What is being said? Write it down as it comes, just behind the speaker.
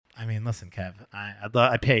mean, listen, Kev,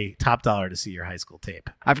 I pay top dollar to see your high school tape.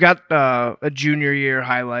 I've got a junior year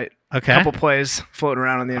highlight. Okay. Couple plays floating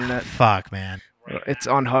around on the internet. Fuck, man. It's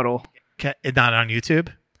on Huddle. It's not on YouTube?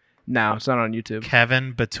 No, it's not on YouTube.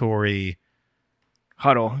 Kevin Baturi.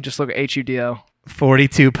 Huddle. Just look at HUDL.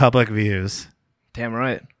 42 public views. Damn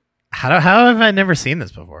right. How have I never seen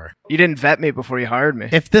this before? You didn't vet me before you hired me.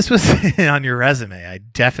 If this was on your resume, I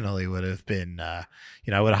definitely would have been, I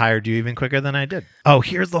would have hired you even quicker than I did. Oh,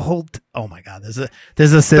 here's the whole. Oh my God, there's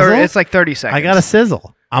a sizzle. It's like 30 seconds. I got a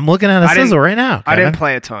sizzle. I'm looking at a sizzle right now. Kevin. I didn't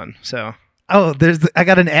play a ton, so. Oh, I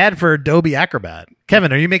got an ad for Adobe Acrobat.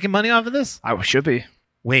 Kevin, are you making money off of this? I should be.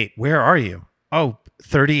 Wait, where are you? Oh,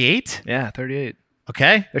 38? Yeah, 38.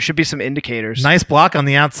 Okay. There should be some indicators. Nice block on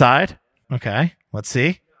the outside. Okay, let's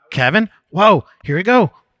see. Kevin, whoa, here we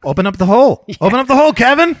go. Open up the hole. Yeah. Open up the hole,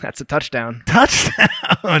 Kevin. That's a touchdown.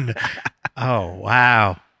 Touchdown. Oh,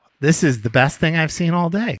 wow. This is the best thing I've seen all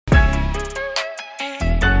day. 3,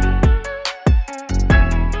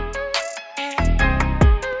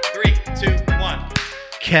 2, 1.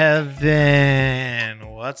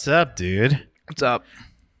 Kevin, what's up, dude? What's up?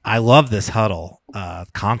 I love this Huddle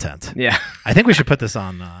content. Yeah. I think we should put this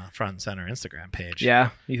on Front and Center Instagram page. Yeah,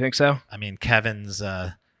 you think so? I mean, Kevin's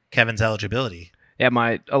eligibility. Yeah,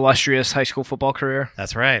 my illustrious high school football career.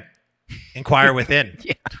 That's right. Inquire within.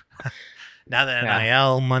 Yeah. Now that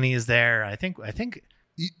NIL money is there, I think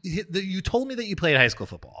you told me that you played high school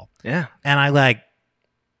football. Yeah. And I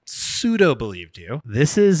pseudo believed you.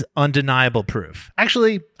 This is undeniable proof.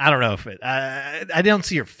 Actually, I don't know if I don't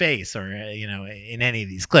see your face or in any of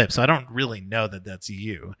these clips, so I don't really know that that's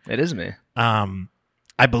you. It is me.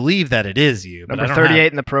 I believe that it is you. Number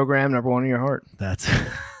 38 in the program, number 1 in your heart. That's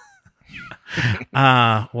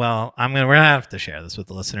well, we're gonna have to share this with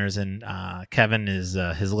the listeners. And Kevin is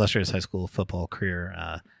his illustrious high school football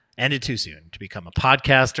career ended too soon to become a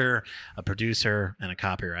podcaster, a producer, and a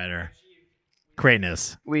copywriter.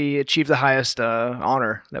 Greatness. We achieved the highest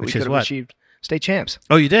honor that we could have achieved. State champs.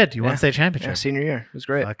 Oh, you did? You won state championship? Yeah, senior year. It was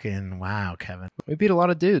great. Fucking wow, Kevin. We beat a lot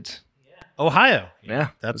of dudes. Ohio. Yeah,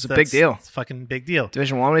 that's a big deal. It's a fucking big deal.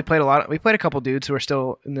 Division I, we played a couple dudes who are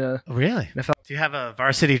still in the really NFL. Do you have a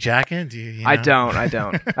varsity jacket? Do you? I don't. I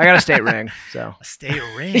got a state ring. So a state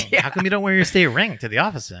ring. Yeah. How come you don't wear your state ring to the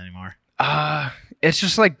office anymore? It's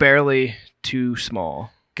just like barely too small.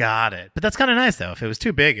 Got it. But that's kind of nice though. If it was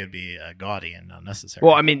too big, it'd be gaudy and unnecessary.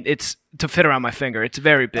 Well, I mean, it's to fit around my finger. It's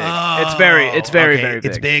very big. It's very very big.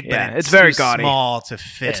 It's big, but it's very gaudy. Small to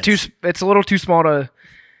fit. It's a little too small to.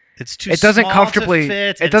 It's too. It doesn't small comfortably. To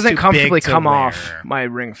fit, it doesn't comfortably come wear. off my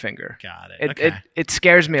ring finger. Got it. It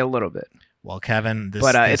scares me a little bit. Well, Kevin,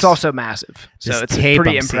 it's also massive, so it's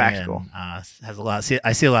pretty impractical. Has a lot.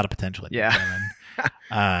 I see a lot of potential in you,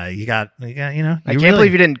 Kevin. You got. I can't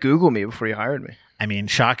believe you didn't Google me before you hired me. I mean,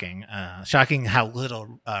 shocking how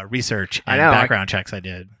little research and background checks I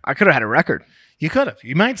did. I could have had a record. You could have.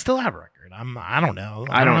 You might still have a record. I don't know.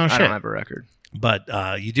 I don't have a record.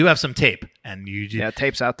 But you do have some tape, and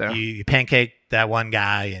tape's out there. You pancaked that one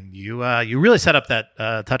guy, and you really set up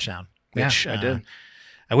that touchdown. Which, I did.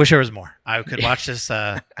 I wish there was more. I could watch this.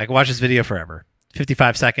 I could watch this video forever.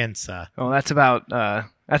 55 seconds. That's about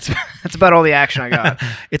that's about all the action I got.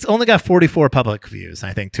 It's only got 44 public views.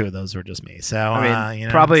 I think 2 of those were just me. So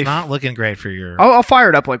probably it's not looking great for your. I'll fire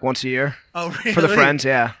it up like once a year. Oh, really? For the friends,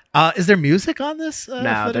 yeah. Is there music on this?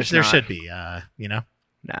 No, there should be. No.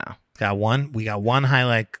 We got one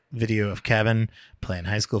highlight video of Kevin playing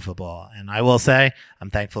high school football, and I will say I'm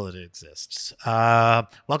thankful that it exists.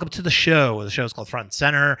 Welcome to the show. The show is called Front and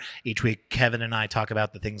Center. Each week, Kevin and I talk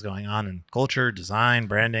about the things going on in culture, design,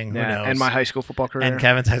 branding. Who knows? And my high school football career. And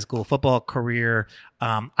Kevin's high school football career.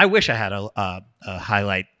 I wish I had a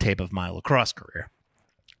highlight tape of my lacrosse career.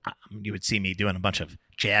 You would see me doing a bunch of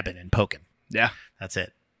jabbing and poking. Yeah, that's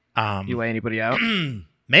it. You lay anybody out?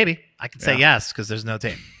 Maybe I can say yes because there's no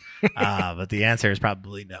tape. But the answer is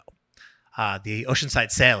probably no. The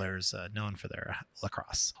Oceanside Sailors, known for their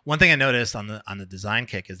lacrosse. One thing I noticed on the design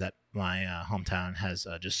kick is that my hometown has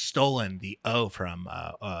just stolen the O from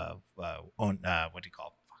what do you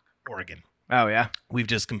call it? Oregon. Oh yeah, we've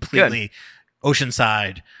just completely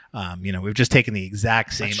Oceanside. We've just taken the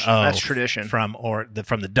exact same O. That's tradition from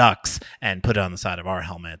the Ducks and put it on the side of our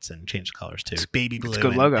helmets and changed the colors to baby blue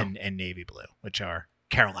and navy blue, which are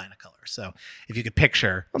Carolina colors. So if you could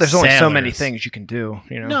picture, there's only so many things you can do.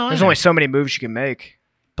 There's only so many moves you can make.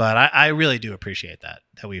 But I really do appreciate that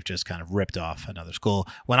we've just kind of ripped off another school.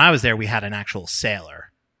 When I was there, we had an actual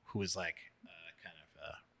sailor who was like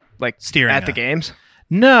steering at the games.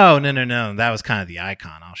 No. That was kind of the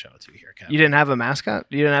icon. I'll show it to you here, Kevin. You didn't have a mascot?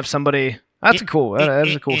 You didn't have somebody? That's cool. That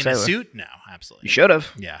is a cool in sailor. A suit? No, absolutely. You should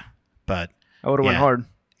have. Yeah. But I would have went hard.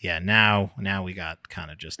 Yeah, now we got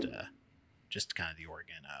kind of just kind of the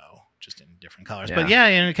Oregon just in different colors. Yeah. But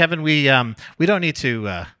yeah, Kevin, we don't need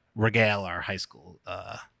to regale our high school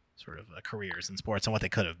sort of careers in sports and what they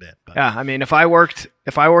could have been. But. Yeah, I mean, if I worked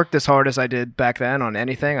as hard as I did back then on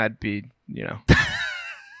anything, I'd be,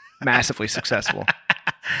 massively successful.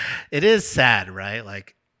 It is sad, right?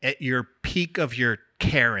 Like at your peak of your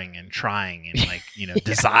caring and trying and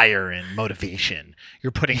desire and motivation,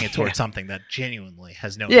 you're putting it towards something that genuinely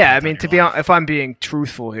has no. Yeah, I mean, to be honest, if I'm being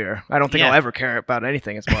truthful here, I don't think I'll ever care about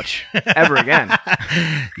anything as much ever again.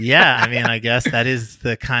 Yeah, I mean, I guess that is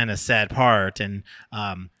the kind of sad part, and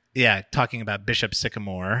talking about Bishop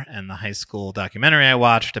Sycamore and the high school documentary I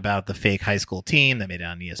watched about the fake high school team that made it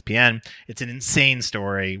on ESPN. It's an insane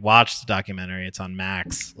story. Watch the documentary. It's on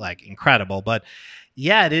Max. Like, incredible. But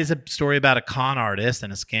yeah, it is a story about a con artist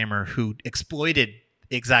and a scammer who exploited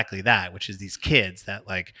exactly that, which is these kids that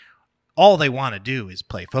like all they want to do is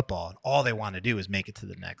play football and all they want to do is make it to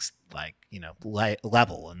the next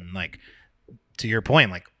level. And like, to your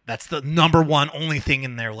point, like that's the number one only thing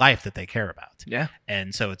in their life that they care about. Yeah.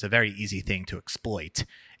 And so it's a very easy thing to exploit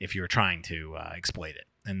if you're trying to exploit it.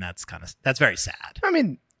 And that's very sad. I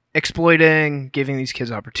mean, exploiting, giving these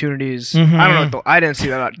kids opportunities. Mm-hmm. I don't know. I didn't see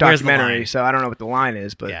that documentary, so I don't know what the line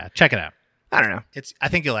is, but yeah, check it out. I don't know. I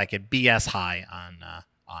think you'll like it. BS High on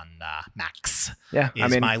Max. Yeah.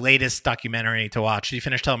 Is my latest documentary to watch. Did you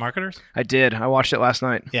finish Telemarketers? I did. I watched it last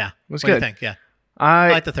night. Yeah. It was good. good. What do you think? Yeah.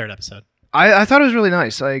 I liked the third episode. I thought it was really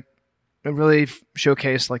nice. Like, it really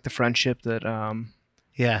showcased like the friendship that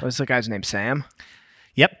what's the guy's name? Sam?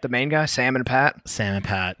 Yep. The main guy, Sam and Pat.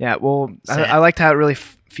 Yeah, well, I liked how it really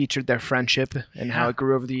featured their friendship and how it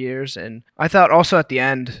grew over the years. And I thought also at the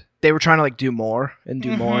end, they were trying to like do more and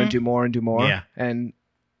do more and do more and do more. Yeah. And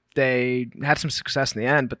they had some success in the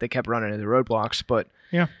end, but they kept running into roadblocks. But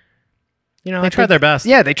yeah, they tried their best.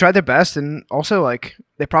 Yeah, they tried their best. And also like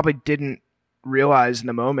they probably didn't realize in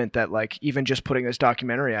the moment that like even just putting this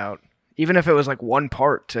documentary out, even if it was like one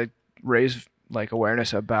part to raise like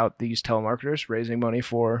awareness about these telemarketers raising money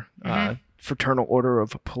for Fraternal Order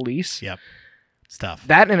of Police. Yep. Stuff.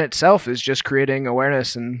 That in itself is just creating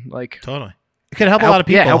awareness and like totally. It could help a lot of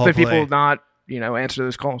people. Yeah, helping people not, answer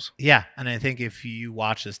those calls. Yeah. And I think if you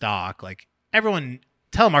watch this doc, like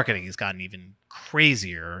telemarketing has gotten even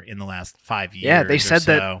crazier in the last 5 years. Yeah, they said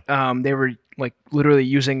that they were like literally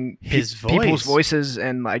using people's voices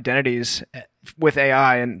and identities with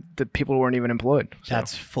AI, and the people weren't even employed. So.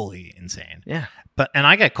 That's fully insane. Yeah. And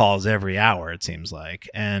I get calls every hour, it seems like,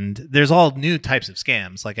 and there's all new types of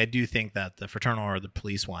scams. Like I do think that the Fraternal or the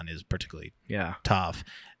police one is particularly tough,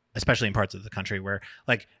 especially in parts of the country where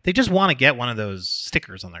like they just want to get one of those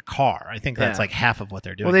stickers on their car. I think that's like half of what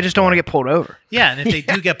they're doing. Well, they just don't want to get pulled over. Yeah, and if they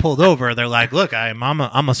do get pulled over, they're like, "Look, I'm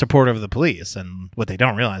a supporter of the police," and what they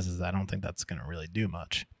don't realize is I don't think that's going to really do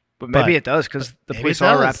much. But maybe it does because the police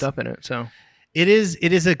are wrapped up in it. So it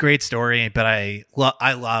is a great story, but I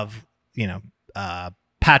love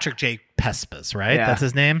Patrick J. Pespas, right? Yeah. That's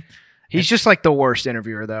his name. He's just like the worst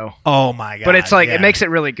interviewer, though. Oh my god! But it's like it makes it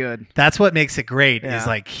really good. That's what makes it great. Is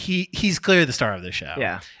like he's clearly the star of the show.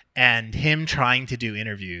 Yeah, and him trying to do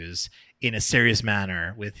interviews in a serious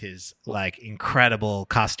manner with his like incredible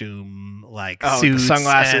costume, like suits,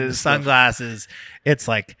 sunglasses. It's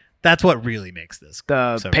like that's what really makes this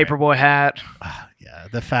the paperboy hat. Yeah,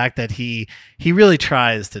 the fact that he really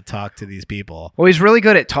tries to talk to these people. Well, he's really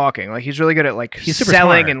good at talking. Like he's really good at like he's super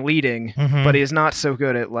selling smart. And leading, but he's not so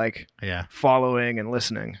good at like following and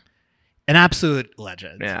listening. An absolute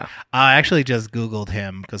legend. Yeah. I actually just Googled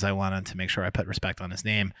him because I wanted to make sure I put respect on his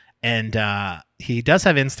name. And he does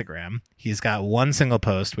have Instagram. He's got one single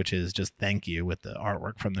post, which is just thank you with the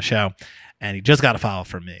artwork from the show. And he just got a follow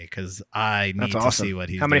from me because I need to see what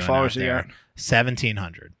he's doing. How many followers do you got?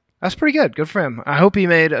 1,700. That's pretty good. Good for him. I hope he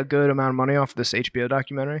made a good amount of money off this HBO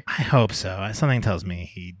documentary. I hope so. Something tells me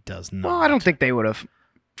he does not. Well, I don't think they would have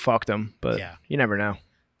fucked him, but you never know.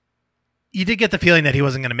 You did get the feeling that he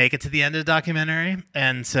wasn't going to make it to the end of the documentary.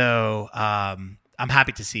 And so I'm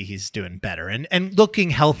happy to see he's doing better and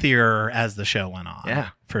looking healthier as the show went on. Yeah.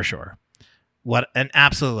 For sure. What an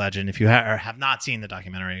absolute legend. If you have not seen the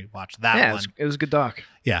documentary, watch that one. It was a good doc.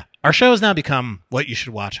 Yeah. Our show has now become what you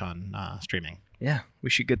should watch on streaming. Yeah. We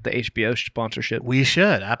should get the HBO sponsorship. We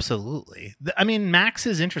should. Absolutely. I mean, Max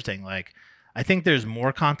is interesting. Like, I think there's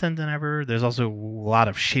more content than ever. There's also a lot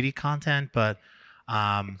of shitty content, but...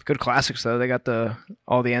 good classics, though. They got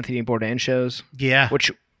all the Anthony Bourdain shows. Yeah.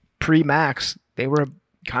 Which, pre-Max, they were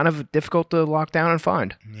kind of difficult to lock down and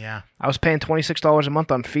find. Yeah. I was paying $26 a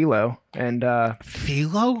month on Philo. And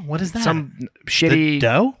Philo? What is that? Some shitty... The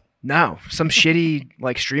dough? No, some shitty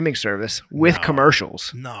like streaming service with No.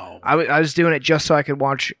 commercials. No. I was doing it just so I could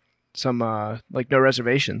watch some like no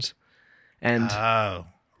reservations, and Oh,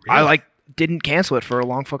 I really? like didn't cancel it for a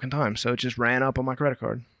long fucking time, so it just ran up on my credit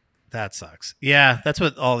card. That sucks. Yeah, that's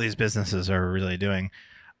what all these businesses are really doing.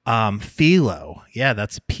 Philo. Yeah,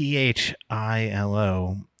 that's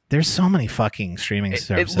PHILO. There's so many fucking streaming It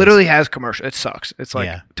services. literally has commercial. It sucks. It's like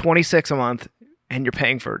Yeah. $26 a month, and you're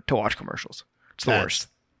paying to watch commercials. It's the worst.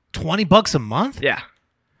 $20 a month? Yeah,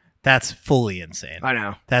 That's fully insane. I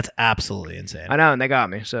know. That's absolutely insane. I know, and they got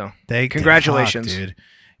me. So They Congratulations. fuck, dude.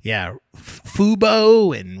 Yeah,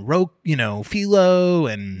 Fubo and Philo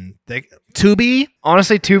and Tubi.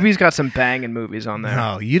 honestly, Tubi's got some banging movies on there.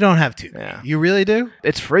 No, you don't have Tubi. Yeah. You really do?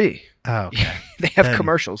 It's free. Oh, okay. They have Then-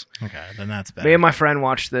 commercials. Okay, then that's bad. Me and my friend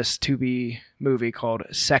watched this Tubi movie called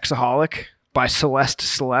Sexaholic by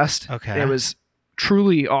Celeste. Okay. It was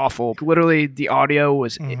truly awful. Literally, the audio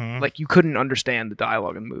was Mhm. like you couldn't understand the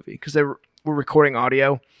dialogue in the movie because they were recording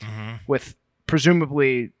audio Mhm. with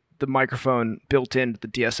presumably the microphone built into the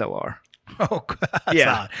DSLR. Oh, that's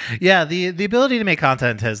Yeah. odd. Yeah. The ability to make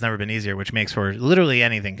content has never been easier, which makes for literally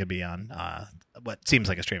anything could be on what seems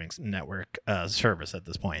like a streaming network service at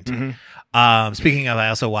this point. Mhm. Speaking of, I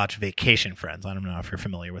also watch Vacation Friends. I don't know if you're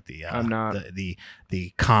familiar with I'm not.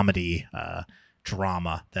 the comedy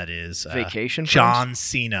drama that is Vacation Friends? John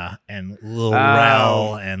Cena and Lil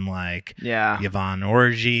Rel and like Yeah. Yvonne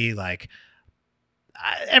Orgy. Like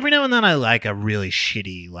every now and then, I like a really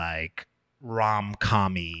shitty like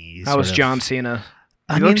rom-commy. How was sort of- John Cena?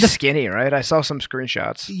 I He mean, looked skinny, right? I saw some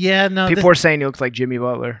screenshots. yeah, no. People were saying he looked like Jimmy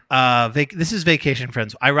Butler. This is Vacation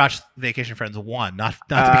Friends. I watched Vacation Friends 1, not to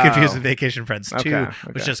be Oh. confused with Vacation Friends 2, Okay,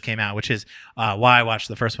 which okay. just came out, which is why I watched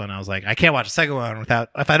the first one. I was like, I can't watch the second one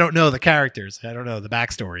if I don't know the characters, I don't know the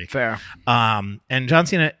backstory. Fair. And John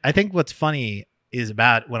Cena, I think what's funny is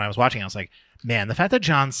about when I was watching, I was like, man, the fact that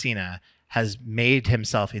John Cena has made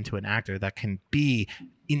himself into an actor that can be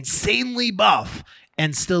insanely buff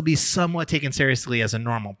and still be somewhat taken seriously as a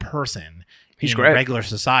normal person He's in great. regular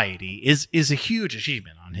society is a huge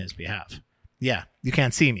achievement on his behalf. Yeah, you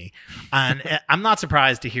can't see me. And I'm not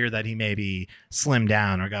surprised to hear that he maybe slimmed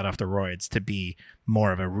down or got off the roids to be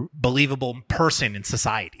more of a believable person in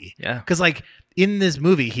society. Yeah. Because, like, in this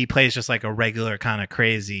movie, he plays just like a regular kind of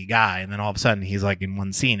crazy guy. And then all of a sudden, he's like in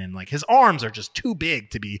one scene and like his arms are just too big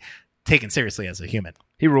to be taken seriously as a human.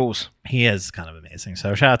 He rules. He is kind of amazing.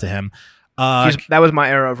 So, shout out to him. That was my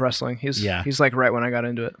era of wrestling. He's Yeah. He's like right when I got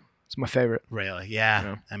into it. It's my favorite. Really? Yeah.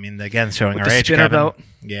 Yeah. I mean, again, showing With our the age. spinner Kevin. belt.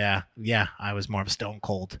 Yeah. Yeah. I was more of a Stone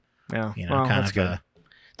Cold, Yeah. you know, Well, kind that's of good. a.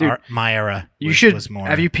 Dude, my era. You was, should was more.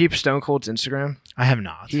 have you peeped Stone Cold's Instagram? I have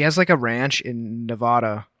not. He has like a ranch in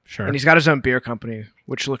Nevada, Sure. and he's got his own beer company,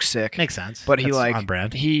 which looks sick. Makes sense. But he That's like on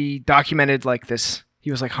brand. he documented like this. He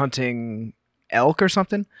was like hunting elk or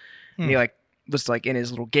something, and he like was like in his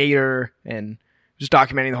little gator and just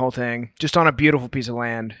documenting the whole thing, just on a beautiful piece of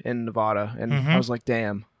land in Nevada. And Mhm. I was like,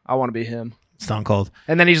 damn, I want to be him. Stone Cold.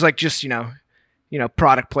 And then he's like, just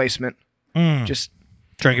product placement. Mm. Just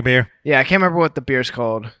Drink a beer. yeah, I can't remember what the beer's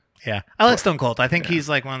called. Yeah, I like Stone Cold. I think Yeah. he's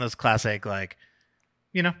like one of those classic, like,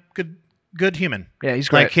 good human. Yeah, he's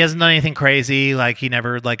great. Like he hasn't done anything crazy. Like he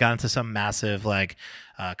never like got into some massive like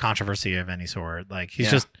controversy of any sort. Like he's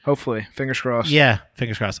Yeah, just hopefully, fingers crossed. yeah.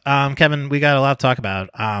 Fingers crossed. Kevin, we got a lot to talk about.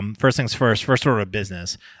 First things first. First order of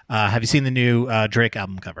business. Have you seen the new Drake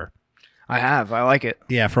album cover? I have. I like it.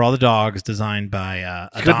 Yeah, For All the Dogs, designed by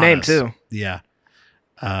Adonis. Good name too. Yeah,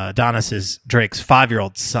 Adonis is Drake's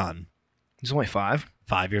 5-year-old son. He's only 5.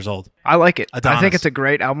 5 years old. I like it. I Adonis. think it's a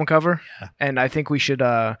great album cover, Yeah. and I think we should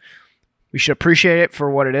appreciate it for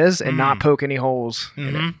what it is and not poke any holes in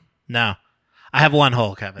it. Mhm. No, I have one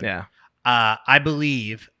hole, Kevin. Yeah. I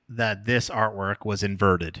believe that this artwork was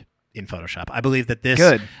inverted in Photoshop. I believe that this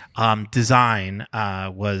Good. design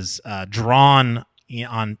was drawn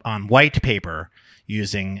on white paper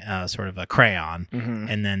using sort of a crayon, Mhm.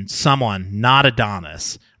 and then someone, not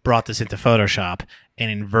Adonis, brought this into Photoshop and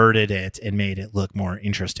inverted it and made it look more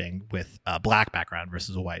interesting with a black background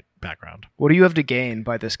versus a white background. What do you have to gain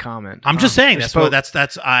by this comment? I'm just saying you're that's supposed-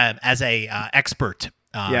 that's as a expert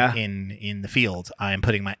Yeah. in the field, I am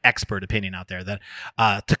putting my expert opinion out there that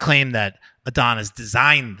to claim that Adonis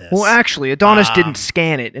designed this. Well, actually, Adonis Um, didn't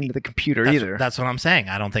scan it into the computer that's, either. That's what I'm saying.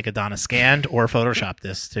 I don't think Adonis scanned or photoshopped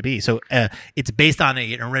this to be. So it's based on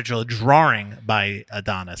an original drawing by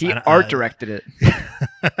Adonis. He I don't- art directed it.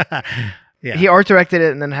 yeah. He art directed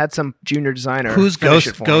it and then had some junior designer. Who's finish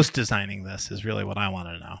it for him. ghost designing this is really what I want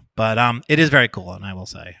to know. But it is very cool, and I will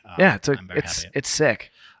say, Yeah, I'm very it's happy. it's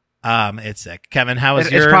sick. It's sick. Kevin, how was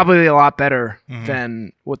It's your? probably a lot better Mhm.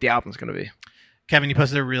 than what the album's going to be. Kevin, you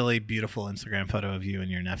posted a really beautiful Instagram photo of you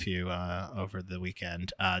and your nephew over the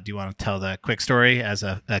weekend. Do you want to tell the quick story as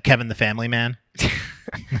a Kevin the family man?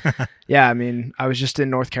 Yeah, I mean, I was just in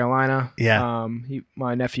North Carolina. Yeah.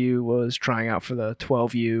 My nephew was trying out for the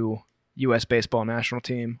 12U U.S. baseball national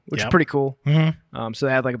team, which Yep. is pretty cool. Mm-hmm. So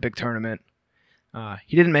they had like a big tournament.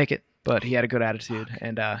 He didn't make it, but he had a good attitude,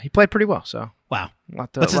 and he played pretty well. So Wow.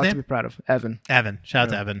 What's What's his name? to be proud of. Evan. Evan. Shout out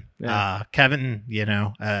to Yeah. Evan. Yeah. Kevin,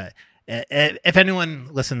 if anyone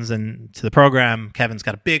listens to the program, Kevin's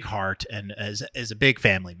got a big heart and is a big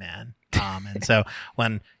family man. And so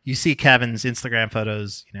when you see Kevin's Instagram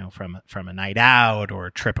photos, from a night out or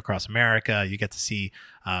a trip across America, you get to see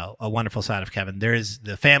a wonderful side of Kevin. There is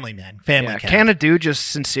the family man, Yeah, Kev. can a dude just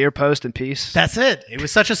sincere post in peace? That's it. It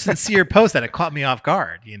was such a sincere post that it caught me off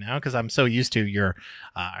guard, because I'm so used to your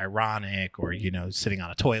ironic or, sitting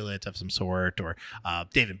on a toilet of some sort or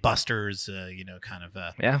Dave & Buster's, kind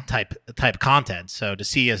of type content. So to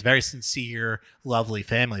see a very sincere, lovely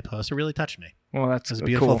family post, it really touched me. Well, that's It's a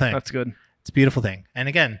beautiful cool. thing. That's good. It's a beautiful thing. And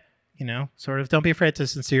again, sort of don't be afraid to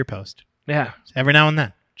sincere post Yeah. every now and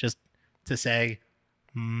then, just to say,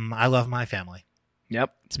 I love my family.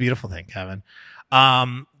 Yep. It's a beautiful thing, Kevin.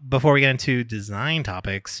 Before we get into design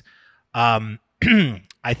topics, I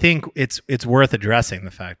think it's worth addressing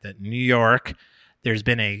the fact that New York, there's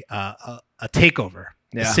been a takeover,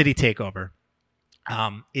 a city takeover.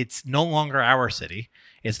 It's no longer our city.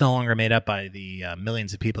 It's no longer made up by the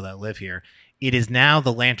millions of people that live here. It is now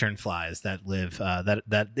the Lanternflies that live.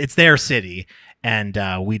 That it's their city, and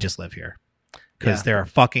we just live here because they're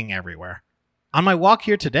fucking everywhere. On my walk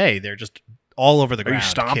here today, they're just all over the ground. Are you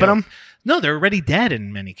stomping killed. them? No, they're already dead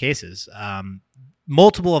in many cases.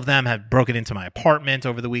 Multiple of them have broken into my apartment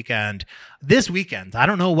over the weekend. This weekend, I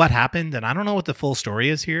don't know what happened, and I don't know what the full story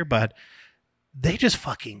is here, but they're just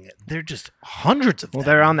hundreds of them. Well,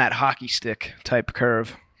 they're on that hockey stick type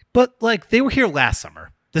curve. But like they were here last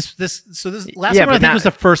summer. This last Yeah, summer I but think was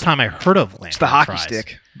the first time I heard of lanternflies. It's the hockey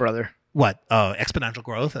stick, brother. What? Exponential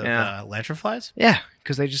growth of lanternflies? Yeah,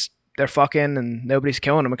 because they're fucking and nobody's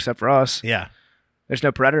killing them except for us. Yeah. There's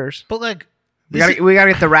no predators. But like We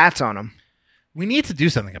gotta get the rats on them. we need to do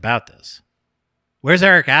something about this. Where's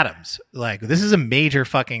Eric Adams? Like this is a major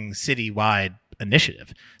fucking citywide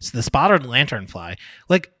initiative. So the spotted lanternfly,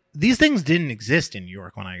 like these things didn't exist in New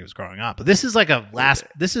York when I was growing up. But this is like a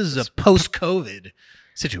post-COVID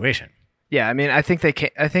situation. Yeah, I mean, I think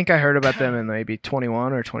I think I heard about them in maybe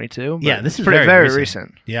 21 or 22. But Yeah, this is very very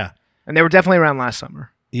recent. Yeah. And they were definitely around last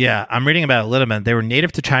summer. Yeah, I'm reading about it a little bit. They were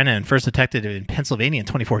native to China and first detected in Pennsylvania in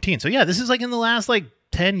 2014. So yeah, this is like in the last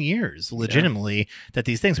 10 years, legitimately, that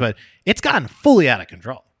these things, but it's gotten fully out of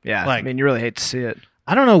control. Yeah, Like, I mean, you really hate to see it.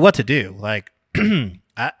 I don't know what to do. Like,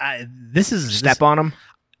 this is Step on them.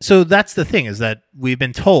 So that's the thing, is that we've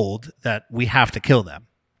been told that we have to kill them,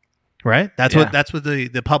 right? That's what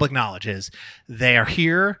the public knowledge is. They are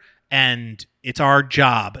here, and it's our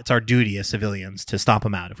job, it's our duty as civilians to stomp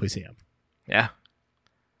them out if we see them. Yeah.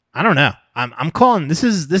 I don't know. I'm calling this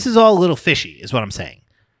is all a little fishy, is what I'm saying.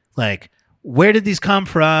 Like, where did these come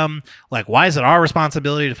from? Like, why is it our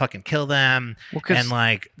responsibility to fucking kill them? Well, 'cause and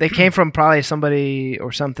like they came from probably somebody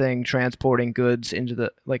or something transporting goods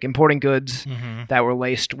importing goods that were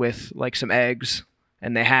laced with some eggs,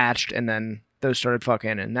 and they hatched, and then those started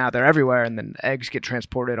fucking, and now they're everywhere, and then eggs get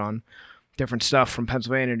transported on different stuff from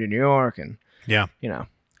Pennsylvania to New York, and yeah,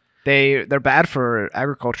 they're bad for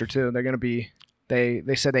agriculture too. They're gonna be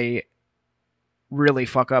they said they really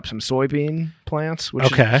fuck up some soybean plants,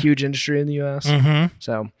 which is a huge industry in the U.S.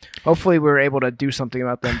 So hopefully we're able to do something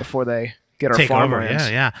about them before they get our take over.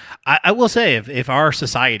 farmlands. Yeah. I will say, if our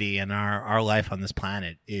society and our life on this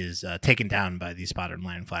planet is taken down by these spotted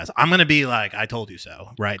lanternflies, I'm going to be like, I told you so,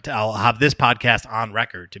 right? I'll have this podcast on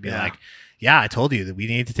record to be like, yeah, I told you that we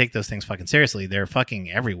need to take those things fucking seriously. They're fucking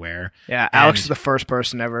everywhere. Yeah, Alex is the first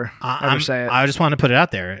person ever say it. I just want to put it out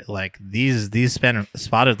there. Like, these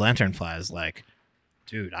spotted lanternflies, like,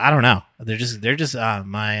 dude, I don't know. They're just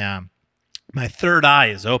my third eye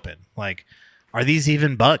is open. Like, are these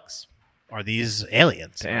even bugs? Are these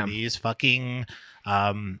aliens? Damn. Are these fucking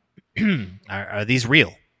are these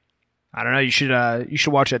real? I don't know. You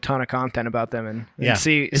should watch a ton of content about them and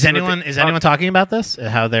see. Is anyone talking about this?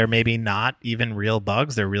 How they're maybe not even real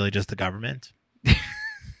bugs? They're really just the government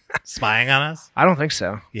spying on us? I don't think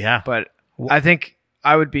so. Yeah, but I think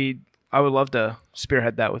I would love to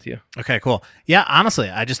spearhead that with you. Okay, cool. Yeah, honestly,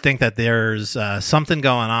 I just think that there's something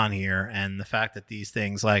going on here, and the fact that these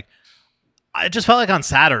things, like, I just felt like on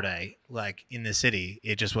Saturday, like in the city,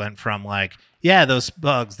 it just went from like, yeah, those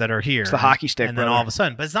bugs that are here. It's the hockey stick, and then brother. all of a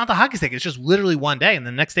sudden, but it's not the hockey stick. It's just literally one day, and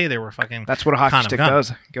the next day they were fucking. That's what a hockey stick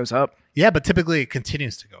does. It goes up. Yeah, but typically it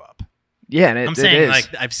continues to go up. Yeah, and I'm saying like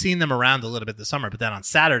I've seen them around a little bit this summer, but then on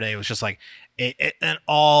Saturday it was just like an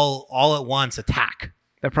all at once attack.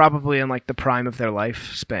 They're probably in like the prime of their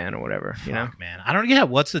lifespan or whatever, you know. Man, I don't. Yeah,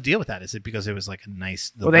 what's the deal with that? Is it because it was like a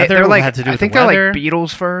nice? They're like. Had to do I with think the they're weather? like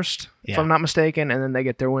beetles first, if I'm not mistaken, and then they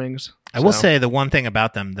get their wings. I will say the one thing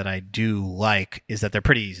about them that I do like is that they're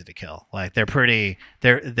pretty easy to kill. Like they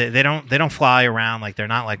don't fly around, like they're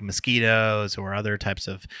not like mosquitoes or other types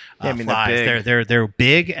of flies. They're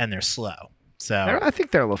big and they're slow. So I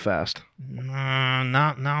think they're a little fast.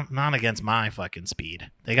 Not against my fucking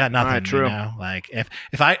speed. They got nothing. Right, true. You know? Like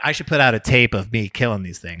if I should put out a tape of me killing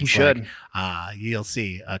these things. You should. You'll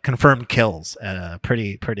see confirmed kills at a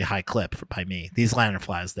pretty high clip by me. These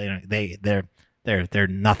lanternflies, they're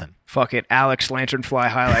nothing. Fuck it, Alex lanternfly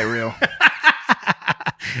highlight reel.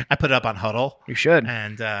 I put it up on Huddle. You should.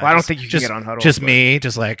 And I don't think you can get on Huddle. Just me,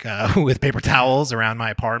 just like with paper towels around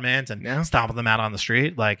my apartment and stomping them out on the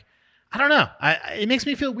street. Like I don't know. It makes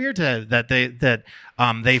me feel weird that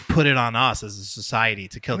they've put it on us as a society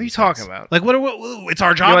to kill. What are you these talking things. about? Like it's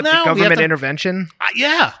our job now. The government intervention.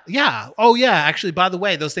 Yeah. Oh yeah. Actually, by the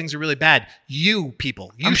way, those things are really bad. You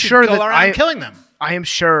people, you should sure go around killing them. I am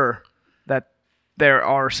sure that there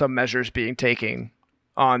are some measures being taken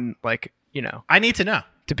on, like, you know. I need to know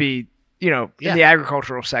to be. You know, in the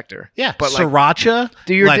agricultural sector. Yeah, but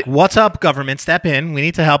sriracha. What's up, government? Step in. We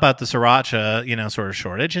need to help out the sriracha, sort of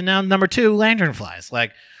shortage. And now number 2, lanternflies.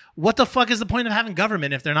 Like, what the fuck is the point of having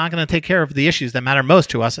government if they're not going to take care of the issues that matter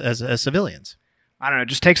most to us as civilians? I don't know.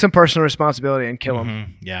 Just take some personal responsibility and kill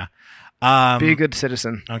them. Yeah. Be a good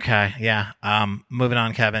citizen. Okay. Yeah. Moving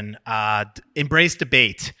on, Kevin. Embrace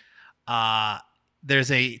debate.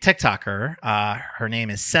 There's a TikToker. Her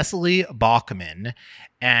name is Cecily Bachman.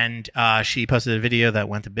 And she posted a video that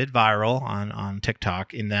went a bit viral on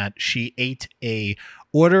TikTok in that she ate a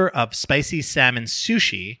order of spicy salmon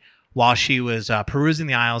sushi while she was perusing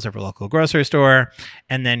the aisles of her local grocery store,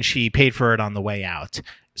 and then she paid for it on the way out,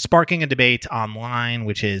 sparking a debate online,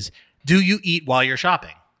 which is, do you eat while you're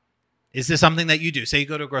shopping? Is this something that you do? Say you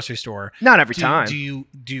go to a grocery store. Not every time. Do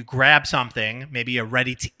you grab something, maybe a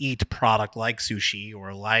ready-to-eat product like sushi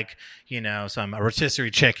or like, some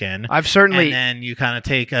rotisserie chicken? I've certainly. And then you kind of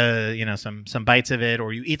take some bites of it,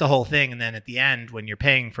 or you eat the whole thing, and then at the end, when you're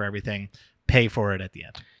paying for everything, pay for it at the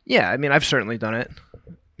end. Yeah, I mean, I've certainly done it.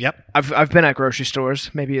 Yep. I've been at grocery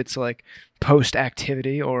stores. Maybe it's like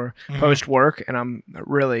post-activity or post-work, and I'm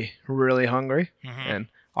really, really hungry, and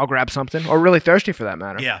I'll grab something, or really thirsty for that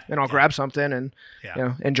matter. Yeah. And I'll grab something and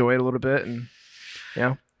enjoy it a little bit, and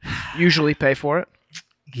usually pay for it.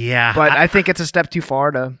 Yeah. But I think it's a step too far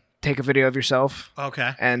to take a video of yourself.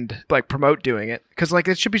 Okay. And like promote doing it, because like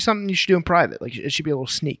it should be something you should do in private. Like it should be a little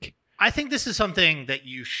sneak. I think this is something that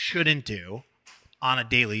you shouldn't do on a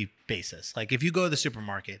daily basis. Like if you go to the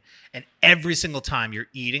supermarket and every single time you're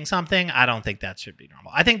eating something, I don't think that should be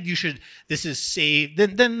normal. I think you should. This is safe.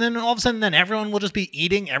 Then all of a sudden, then everyone will just be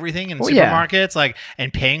eating everything in supermarkets, like,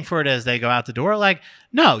 and paying for it as they go out the door. Like,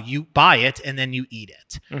 no, you buy it and then you eat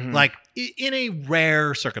it. Like in a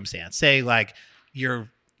rare circumstance, say like you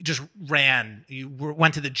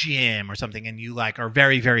went to the gym or something, and you like are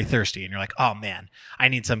very, very thirsty, and you're like, oh man, I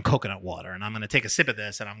need some coconut water, and I'm going to take a sip of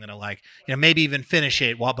this, and I'm going to like, maybe even finish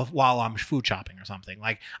it while I'm food shopping or something.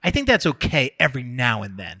 Like, I think that's okay every now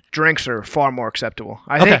and then. Drinks are far more acceptable.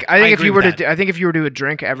 I think if you were to do a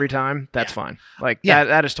drink every time, that's fine. Like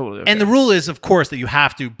that is totally okay. And the rule is, of course, that you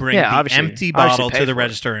have to bring the empty bottle to the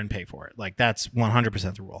register and pay for it. Like that's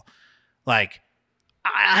 100% the rule. Like,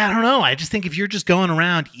 I don't know. I just think if you're just going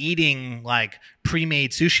around eating like pre-made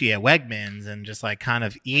sushi at Wegmans and just like kind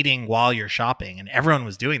of eating while you're shopping, and everyone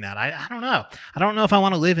was doing that, I don't know. I don't know if I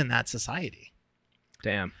want to live in that society.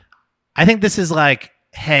 Damn. I think this is like,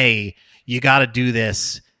 hey, you got to do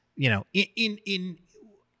this, in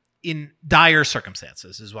dire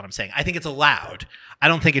circumstances is what I'm saying. I think it's allowed. I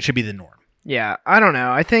don't think it should be the norm. Yeah, I don't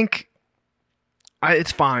know. I think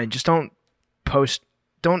it's fine. Just don't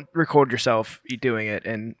record yourself doing it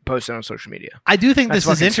and post it on social media. I do think this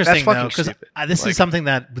is interesting, though, because this is something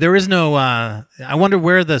that there is no. I wonder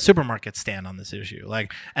where the supermarkets stand on this issue.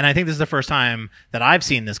 Like, and I think this is the first time that I've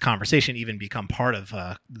seen this conversation even become part of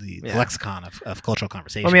the lexicon of cultural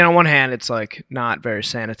conversation. I mean, on one hand, it's like not very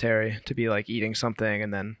sanitary to be like eating something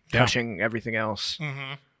and then touching everything else.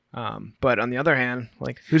 But on the other hand,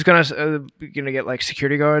 like, who's gonna get like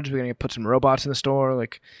security guards? We're gonna put some robots in the store,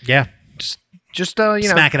 like just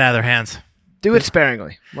smack it out of their hands. Do it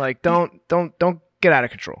sparingly. Like don't get out of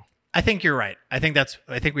control. I think you're right. I think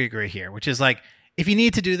we agree here, which is like, if you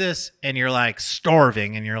need to do this and you're like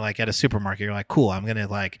starving and you're like at a supermarket, you're like, cool, I'm gonna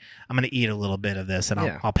eat a little bit of this and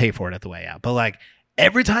I'll pay for it at the way out. But like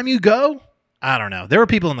every time you go, I don't know. There were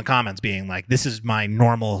people in the comments being like, this is my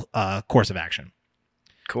normal course of action.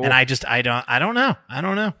 Cool. And I don't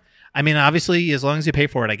know. I mean, obviously, as long as you pay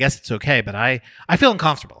for it, I guess it's okay. But I feel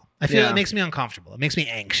uncomfortable. I feel it makes me uncomfortable. It makes me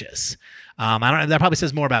anxious. That probably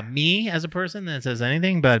says more about me as a person than it says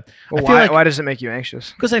anything. But why does it make you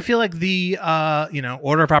anxious? Because I feel like the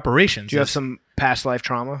order of operations. Do you have some past life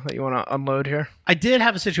trauma that you want to unload here? I did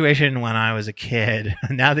have a situation when I was a kid.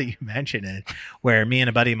 Now that you mention it, where me and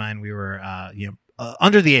a buddy of mine, we were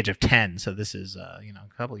under the age of 10. So this is a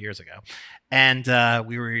couple of years ago, and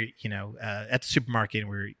we were at the supermarket and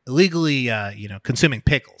we were illegally consuming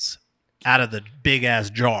pickles out of the big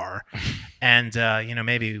ass jar, and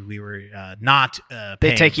maybe we were not.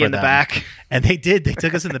 They take you in the back, and they did. They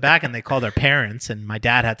took us in the back, and they called our parents, and my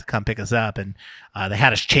dad had to come pick us up, and they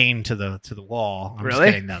had us chained to the wall. I'm really?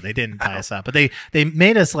 Just kidding. No, they didn't tie us up, but they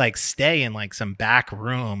made us like stay in like some back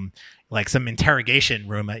room, like some interrogation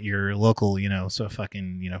room at your local,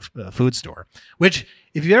 food store. Which,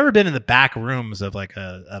 if you've ever been in the back rooms of like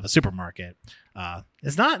a supermarket,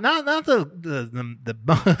 it's not the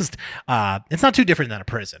most. It's not too different than a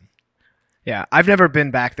prison. Yeah, I've never been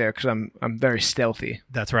back there because I'm very stealthy.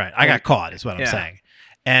 That's right. I got caught, is what I'm saying.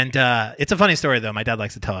 And it's a funny story, though. My dad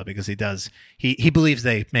likes to tell it because he believes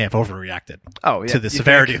they may have overreacted to the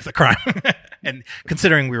severity of the crime. And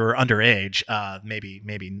considering we were underage,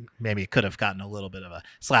 maybe it could have gotten a little bit of a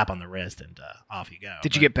slap on the wrist and off you go.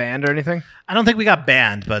 Did you get banned or anything? I don't think we got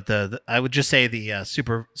banned, but I would just say the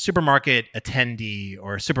supermarket attendee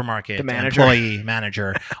or supermarket employee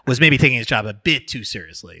manager was maybe taking his job a bit too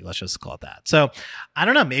seriously. Let's just call it that. So I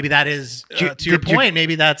don't know. Maybe that is to your point.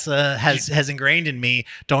 Maybe that's has ingrained in me.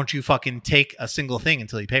 Don't you fucking take a single thing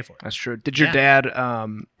until you pay for it. That's true. Did your dad?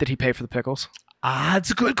 Did he pay for the pickles? It's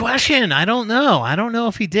a good question. I don't know. I don't know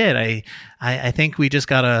if he did. I think we just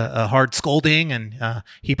got a hard scolding, and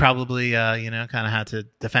he probably kind of had to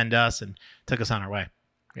defend us and took us on our way.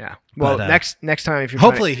 Yeah. Well, next time, if you're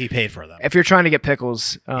hopefully he paid for them. If you're trying to get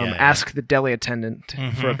pickles, ask the deli attendant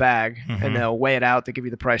for a bag, and they'll weigh it out. They give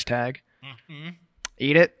you the price tag. Mm-hmm.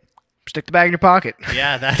 Eat it. Stick the bag in your pocket.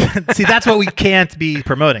 Yeah. That's what we can't be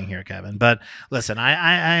promoting here, Kevin. But listen,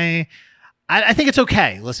 I think it's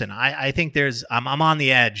okay. Listen, I think I'm on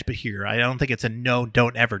the edge, but here I don't think it's a no,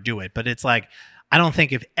 don't ever do it. But it's like, I don't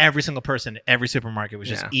think if every single person at every supermarket was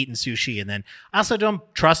just eating sushi, and then I also don't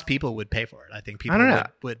trust people would pay for it. I think people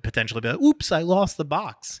would potentially be like, oops, I lost the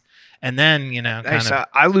box. And then,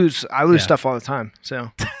 I lose stuff all the time.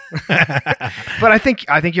 So, but I think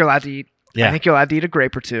you're allowed to eat. Yeah. I think you're allowed to eat a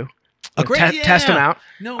grape or two. Test them out.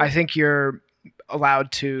 No, I think you're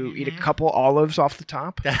allowed to eat a couple olives off the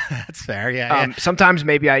top. That's fair. Yeah. Sometimes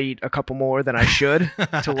maybe I eat a couple more than I should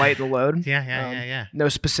to lighten the load. Yeah. No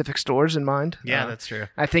specific stores in mind. Yeah, that's true.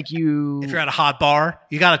 I think if you're at a hot bar,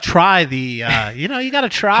 you got to try the.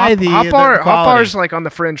 Hot bar's like on the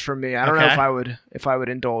fringe for me. I don't know if I would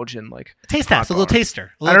indulge in like taste test, a little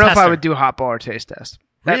taster. I don't know if I would do hot bar taste test.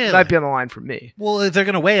 That might be on the line for me. Well, if they're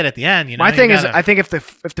going to weigh it at the end, my thing is, I think if the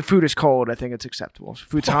food is cold, I think it's acceptable. If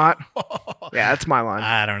food's hot, that's my line.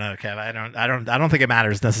 I don't know, Kev. I don't think it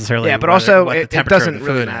matters necessarily. Yeah, but also it doesn't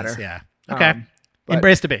really matter. Yeah. Okay.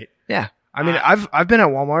 Embrace debate. Yeah. I mean, I've been at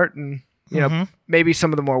Walmart, and maybe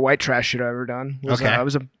some of the more white trash shit I've ever done was I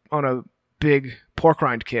was on a big pork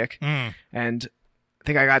rind kick, and I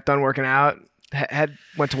think I got done working out.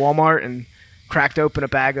 Went to Walmart and cracked open a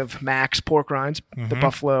bag of Max pork rinds, the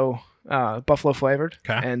buffalo flavored,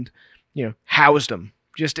 and housed them,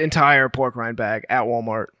 just entire pork rind bag at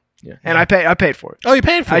Walmart. Yeah, and I paid for it. Oh, you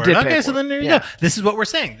paid for it. Okay, so then there you go. This is what we're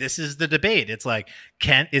saying. This is the debate. It's like,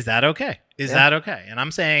 is that okay? Is that okay? And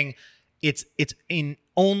I'm saying it's in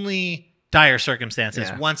only dire circumstances.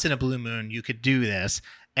 Yeah. Once in a blue moon, you could do this,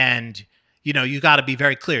 and you got to be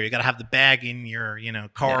very clear. You got to have the bag in your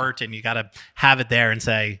cart, and you got to have it there and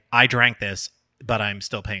say, I drank this, but I'm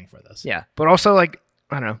still paying for this. Yeah. But also, like,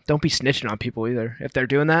 I don't know, don't be snitching on people either. If they're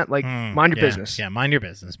doing that, like, mind your business. Yeah, mind your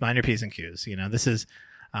business. Mind your P's and Q's. This is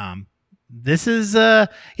I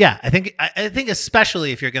think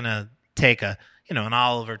especially if you're going to take an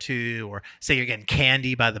olive or two, or say you're getting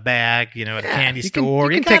candy by the bag, at a candy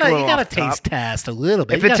store, you gotta taste test a little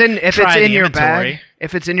bit. If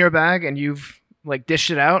it's in your bag and you've like dished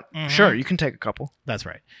it out, sure, you can take a couple. That's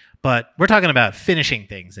right. But we're talking about finishing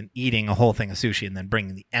things and eating a whole thing of sushi and then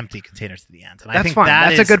bringing the empty containers to the end. And that's fine.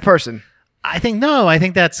 That's a good person. I think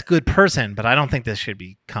that's good person, but I don't think this should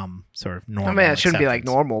become sort of normal. I mean, it shouldn't be like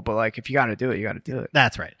acceptance. normal, but like if you got to do it, you got to do it.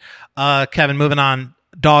 That's right. Kevin, moving on.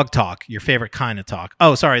 Dog talk, your favorite kind of talk.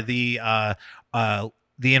 Oh, sorry. The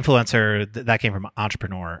influencer that came from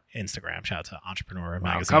Entrepreneur Instagram. Shout out to Entrepreneur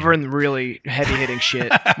magazine. Covering really heavy hitting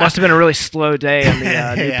shit. Must have been a really slow day on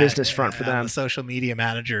the new business front for them. The social media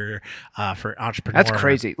manager for Entrepreneur. That's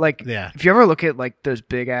crazy. Like, if you ever look at like those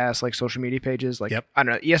big ass like social media pages, like I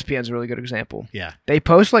don't know, ESPN's a really good example. Yeah, they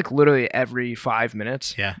post like literally every 5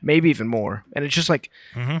 minutes. Yeah, maybe even more, and it's just like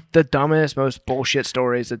the dumbest, most bullshit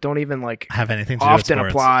stories that don't even like have anything to do with sports.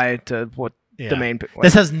 apply to what. Yeah. The main.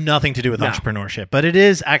 This has nothing to do with entrepreneurship, but it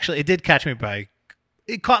is actually. It did catch me by.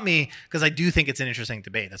 It caught me because I do think it's an interesting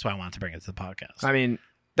debate. That's why I wanted to bring it to the podcast. I mean,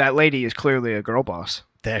 that lady is clearly a girl boss.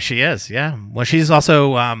 There she is. Yeah. Well, she's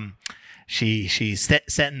also she's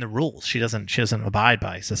setting the rules. She doesn't abide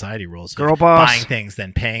by society rules. Girl boss, buying things,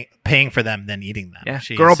 then paying for them, then eating them. Yeah.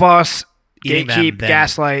 She's girl boss. Gatekeep,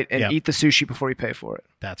 gaslight, and eat the sushi before you pay for it.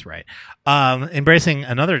 That's right. Embracing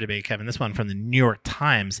another debate, Kevin, this one from the New York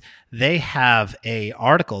Times. They have a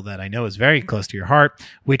article that I know is very close to your heart,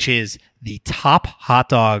 which is the top hot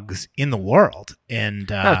dogs in the world. And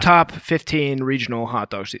top 15 regional hot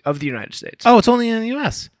dogs of the United States. Oh, it's only in the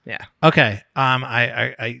U.S.? Yeah. Okay.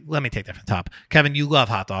 I let me take that from the top. Kevin, you love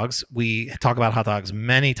hot dogs. We talk about hot dogs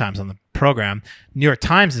many times on the program. New York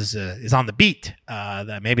Times is on the beat.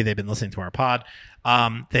 That maybe they've been listening to our pod.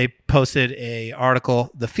 They posted a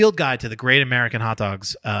article, the field guide to the great American hot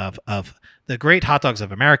dogs of the great hot dogs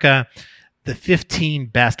of America, the 15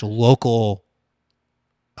 best local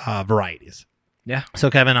varieties. Yeah. So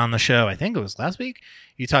Kevin, on the show, I think it was last week,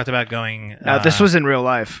 you talked about going. This was in real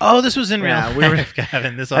life. Oh, this was in real life,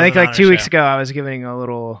 Kevin. I think like 2 weeks ago, I was giving a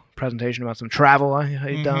little presentation about some travel I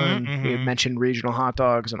had done. We had mentioned regional hot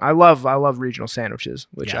dogs, and I love regional sandwiches,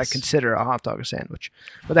 which I consider a hot dog a sandwich.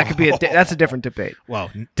 But that could be that's a different debate. Well,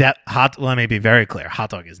 let me be very clear. Hot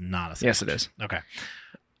dog is not a sandwich. Yes, it is. Okay.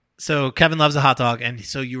 So Kevin loves a hot dog, and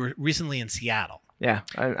so you were recently in Seattle. Yeah,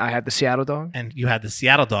 I had the Seattle dog. And you had the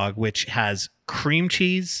Seattle dog, which has cream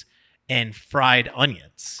cheese and fried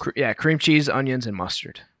onions. Cream cheese, onions, and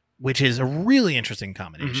mustard. Which is a really interesting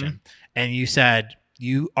combination. And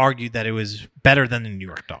you argued that it was better than the New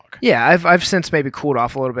York dog. Yeah, I've since maybe cooled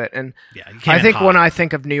off a little bit. And I think when I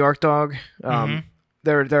think of New York dog,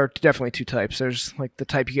 there are definitely two types. There's like the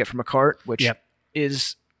type you get from a cart, which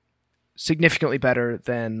is significantly better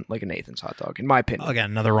than like a Nathan's hot dog, in my opinion.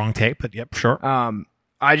 Again, another wrong take, but yep, sure.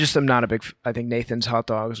 I just am not a big. I think Nathan's hot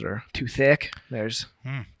dogs are too thick. There's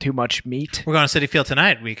too much meat. We're going to Citi Field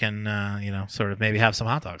tonight. We can, sort of maybe have some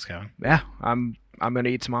hot dogs, Kevin. Yeah, I'm going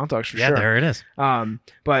to eat some hot dogs for sure. Yeah, there it is.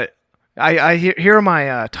 But here are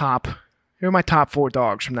my top 4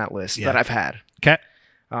 dogs from that list that I've had. Okay.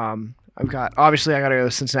 I got to go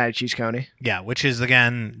to Cincinnati Cheese Coney. Yeah, which is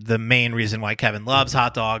again the main reason why Kevin loves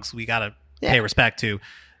hot dogs. We got to pay respect to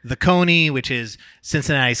the Coney, which is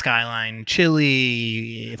Cincinnati Skyline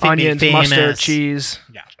chili, onions, mustard, cheese,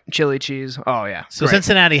 chili cheese. Oh yeah. So great.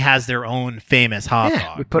 Cincinnati has their own famous hot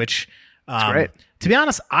dog, which great. To be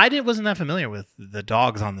honest, wasn't that familiar with the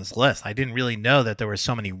dogs on this list. I didn't really know that there were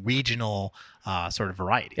so many regional sort of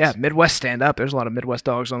varieties. Yeah, Midwest stand up. There's a lot of Midwest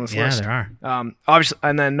dogs on this list. Yeah, there are. Obviously,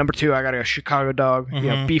 and then number 2, I got to go Chicago dog.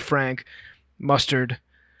 Beef frank, mustard,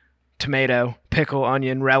 tomato, pickle,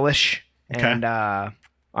 onion, relish, and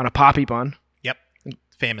on a poppy bun. Yep,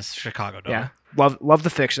 famous Chicago dog. Yeah, love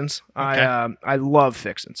the Fixins. Okay. I love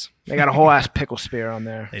Fixins. They got a whole ass pickle spear on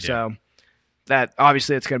there. They do. So that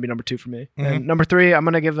obviously it's going to be number 2 for me. And number 3, I'm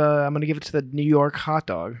going to give it to the New York hot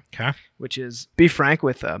dog. Okay. Which is beef frank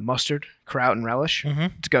with mustard, kraut, and relish.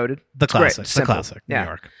 It's goated. The classic. The classic. New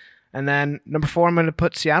York. And then number 4, I'm going to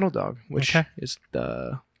put Seattle dog, which is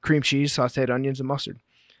the cream cheese, sauteed onions, and mustard.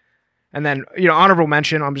 And then honorable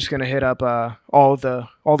mention. I'm just going to hit up all the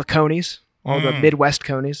Conies, all the Midwest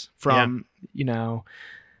Conies from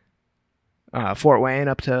Fort Wayne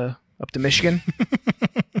up to Michigan.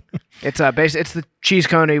 It's the cheese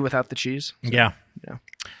coney without the cheese. So, yeah.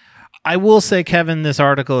 I will say, Kevin, this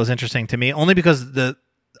article is interesting to me only because the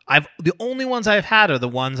only ones I've had are the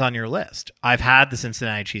ones on your list. I've had the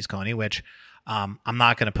Cincinnati cheese coney, which I'm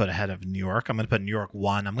not going to put ahead of New York. I'm going to put New York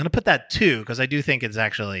 1. I'm going to put that 2 because I do think it's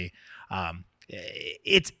actually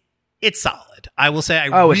it's solid. I will say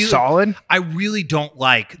it's solid? I really don't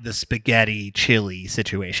like the spaghetti chili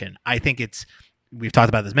situation. I think we've talked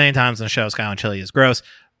about this many times on the show, Skyline chili is gross.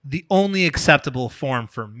 The only acceptable form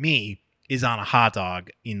for me is on a hot dog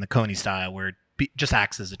in the Coney style where just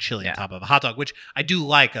acts as a chili Yeah. on top of a hot dog, which I do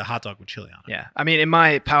like a hot dog with chili on it. Yeah, I mean, in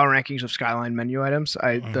my power rankings of Skyline menu items,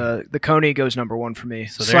 the Coney goes number one for me.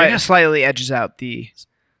 So there you go. Slightly edges out the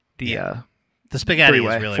The spaghetti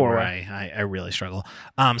Three-way, is really four-way. where I really struggle.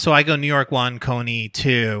 So I go New York 1, Coney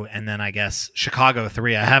 2, and then I guess Chicago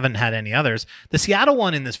 3. I haven't had any others. The Seattle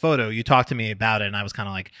one in this photo, you talked to me about it, and I was kind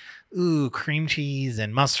of like, ooh, cream cheese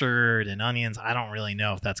and mustard and onions. I don't really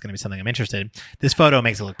know if that's going to be something I'm interested in. This photo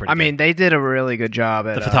makes it look pretty I good. mean, they did a really good job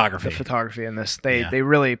at The photography. The photography in this, they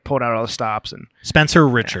really pulled out all the stops and Spencer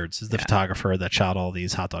Richards is the photographer that shot all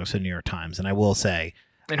these hot dogs for the New York Times, and I will say,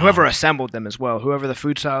 whoever assembled them as well, whoever the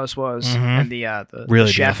food stylist was, and the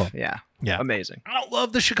Really chef, beautiful. yeah, amazing. I don't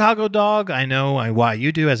love the Chicago dog. I know why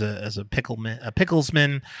you do as a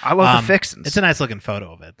picklesman. I love the fixins. It's a nice looking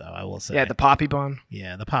photo of it, though. I will say. Yeah, the poppy bun.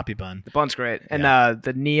 Yeah, the poppy bun. The bun's great, and Yeah.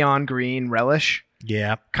 the neon green relish,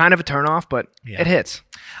 Yeah, kind of a turnoff, but Yeah. it hits.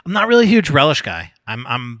 I'm not really a huge relish guy.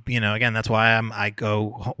 I'm again, that's why I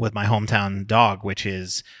go with my hometown dog, which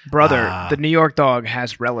is Brother, the New York dog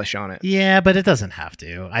has relish on it. yeah, but it doesn't have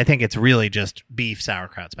to. I think it's really just beef,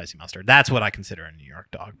 sauerkraut, spicy mustard. That's what I consider a New York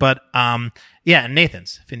dog. But yeah, and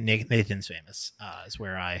Nathan's famous is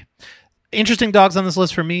where I. Interesting dogs on this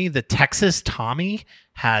list for me. The Texas Tommy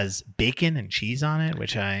has bacon and cheese on it,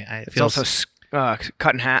 which I It's feel also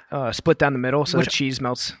cut in half, split down the middle, so Which- the cheese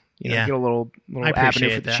melts. You Yeah. get a little I avenue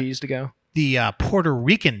appreciate for the that. cheese to go. the Puerto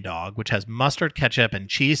Rican dog, which has mustard, ketchup, and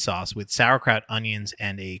cheese sauce with sauerkraut, onions,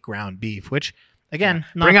 and a ground beef. Which again,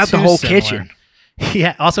 not Bring out the too whole similar. kitchen.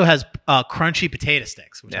 Yeah, also has crunchy potato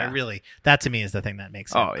sticks, which Yeah. that to me is the thing that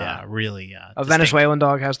makes it Oh, yeah. really A distinct. Venezuelan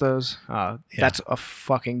dog has those. That's a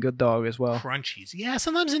fucking good dog as well. Crunchies. Yeah,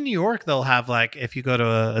 sometimes in New York they'll have like if you go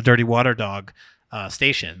to a Dirty Water Dog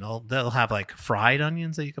station, they'll have like fried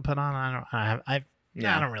onions that you can put on. I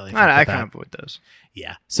don't really. Think I that. kind of avoid those.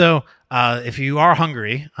 Yeah. So if you are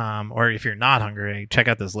hungry, or if you're not hungry, check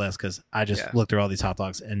out this list because I just looked through all these hot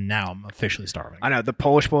dogs and now I'm officially starving. I know the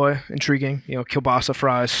Polish boy, intriguing. Kielbasa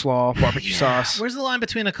fries, slaw, barbecue sauce. Where's the line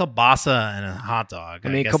between a kielbasa and a hot dog? I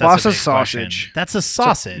mean, guess that's a kielbasa's big question. sausage. That's a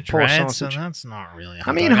sausage, Polish right? sausage. So that's not really. A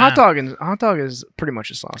I mean, hot dog is pretty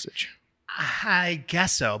much a sausage. I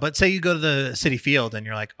guess so, but say you go to the City Field and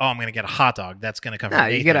you're like, "Oh, I'm going to get a hot dog." That's going to cover. Nah,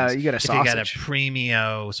 you get a If you get a sausage.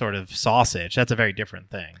 premio sort of sausage, that's a very different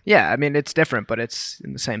thing. Yeah, I mean it's different, but it's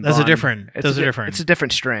in the same. Those are bun. different. It's Those a are di- different. It's a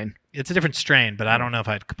different strain. It's a different strain, but I don't know if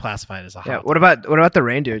I'd classify it as a hot Yeah. dog. What about the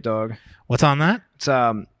reindeer dog? What's on that? It's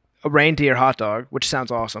a reindeer hot dog, which sounds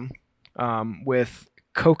awesome, with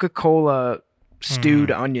Coca-Cola stewed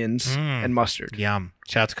onions and mustard. Yum!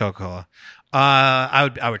 Shout out to Coca-Cola. I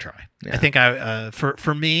would try. Yeah. I think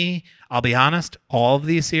for me, I'll be honest. All of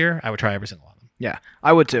these here, I would try every single one of them. Yeah,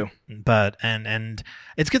 I would too. But and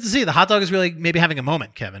it's good to see the hot dog is really maybe having a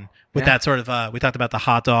moment, Kevin, with that sort of. We talked about the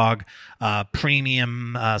hot dog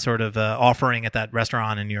premium sort of offering at that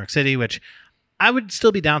restaurant in New York City, which I would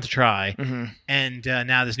still be down to try. Mm-hmm. And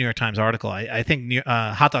now this New York Times article, I think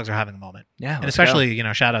hot dogs are having a moment. Yeah, And let's especially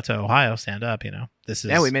shout out to Ohio, stand up. This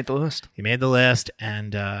is we made the list. you made the list,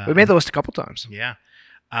 and We made the list a couple times. yeah.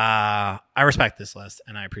 I respect this list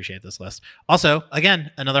and I appreciate this list. Also,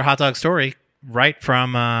 again, another hot dog story right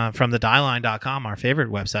from the dieline.com, our favorite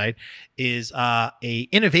website, is a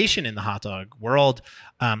innovation in the hot dog world.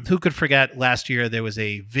 Who could forget last year there was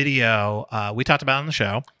a video we talked about on the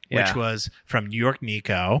show, which was from New York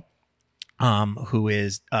Nico, who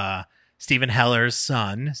is Stephen Heller's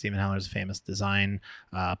son. Stephen Heller is a famous design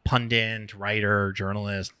pundit, writer,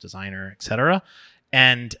 journalist, designer, etc.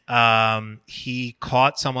 And he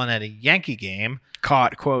caught someone at a Yankee game.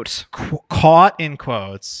 Caught quotes. Caught in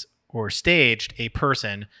quotes or staged a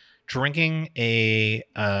person drinking a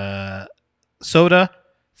soda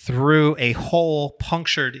through a hole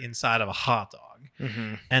punctured inside of a hot dog.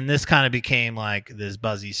 Mm-hmm. And this kind of became like this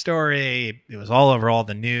buzzy story. It was all over all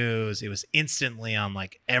the news. It was instantly on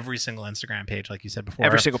like every single Instagram page, like you said before.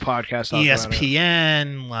 Every single podcast.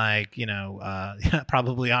 ESPN,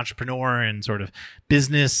 probably Entrepreneur and sort of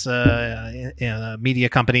business media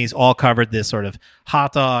companies all covered this sort of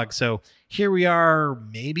hot dog. So here we are,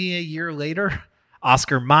 maybe a year later.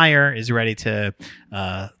 Oscar Mayer is ready to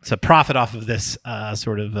profit off of this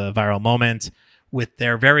sort of viral moment with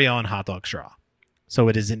their very own hot dog straw. So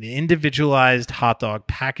it is an individualized hot dog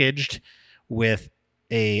packaged with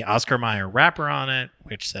a Oscar Mayer wrapper on it,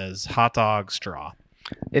 which says hot dog straw.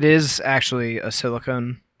 It is actually a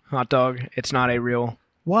silicone hot dog. It's not a real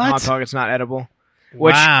hot dog. It's not edible.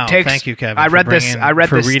 Which Wow! takes, Thank you, Kevin. I read this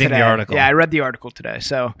reading today. the article. Yeah, I read the article today.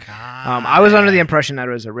 So I was under the impression that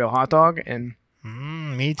it was a real hot dog, and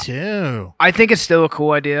me too. I think it's still a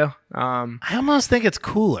cool idea. I almost think it's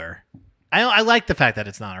cooler. I like the fact that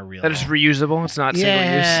it's not a real. That it's reusable. It's not single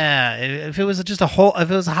use. Yeah, if it was just if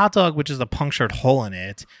it was a hot dog which is a punctured hole in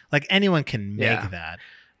it, like anyone can make that.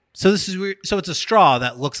 So this is weird. So it's a straw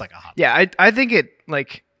that looks like a hot dog. Yeah, I think it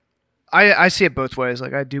like. I see it both ways.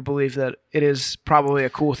 Like I do believe that it is probably a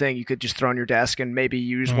cool thing you could just throw on your desk and maybe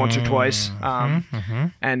use once or twice.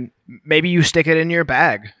 And maybe you stick it in your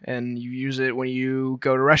bag and you use it when you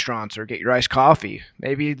go to restaurants or get your iced coffee.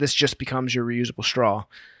 Maybe this just becomes your reusable straw.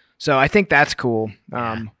 So I think that's cool.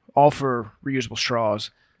 All for reusable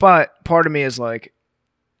straws. But part of me is like,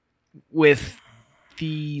 with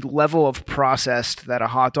the level of processed that a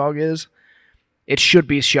hot dog is, it should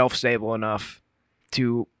be shelf stable enough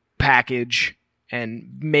to package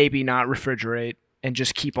and maybe not refrigerate and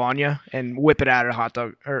just keep on you and whip it out at a hot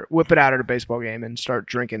dog or whip it out at a baseball game and start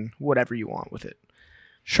drinking whatever you want with it.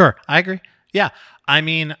 Sure, I agree. Yeah, I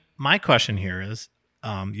mean, my question here is,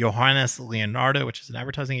 Johannes Leonardo, which is an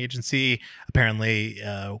advertising agency, apparently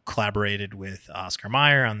collaborated with Oscar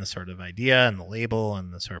Mayer on the sort of idea and the label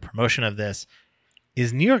and the sort of promotion of this.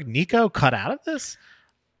 Is New York Nico cut out of this?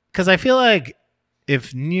 Because I feel like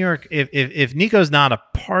if Nico's not a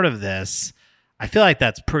part of this, I feel like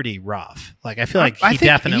that's pretty rough. Like I feel like he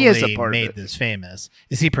definitely made this famous.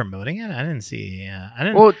 Is he promoting it? I didn't see. I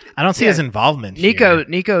don't see his involvement.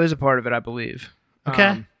 Nico is a part of it, I believe.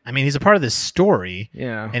 Okay. I mean, he's a part of this story.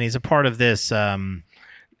 Yeah. And he's a part of this.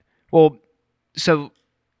 Well, so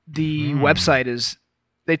the website is.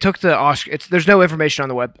 They took the Oscar. There's no information on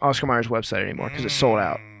the Oscar Mayer's website anymore because it's sold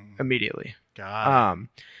out immediately. God.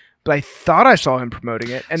 But I thought I saw him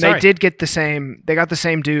promoting it, and they did get the same. They got the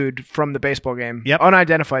same dude from the baseball game. Yep.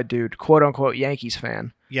 Unidentified dude, quote unquote Yankees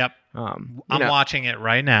fan. Yep. I'm watching it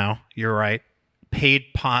right now. You're right. Paid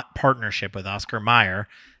partnership with Oscar Mayer.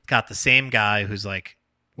 Got the same guy who's like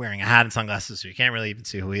wearing a hat and sunglasses, so you can't really even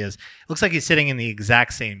see who he is. Looks like he's sitting in the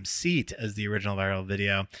exact same seat as the original viral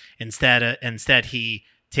video. Instead, he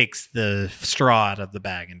takes the straw out of the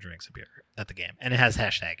bag and drinks a beer at the game, and it has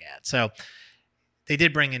hashtag ad. So they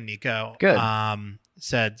did bring in Nico. Good.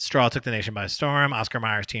 Said straw took the nation by storm. Oscar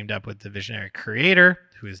Mayer's teamed up with the visionary creator,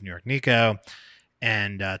 who is New York Nico,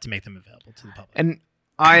 and to make them available to the public. And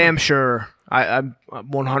I am sure, I'm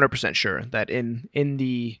 100% sure that in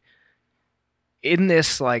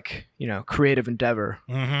this like creative endeavor,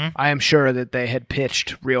 I am sure that they had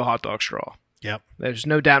pitched real hot dog straw. Yep. There's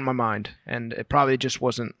no doubt in my mind, and it probably just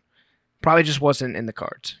wasn't in the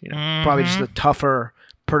cards. Probably just a tougher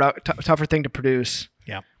thing to produce.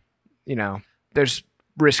 Yep. There's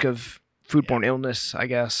risk of foodborne illness, I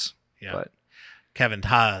guess. Yeah. But Kevin,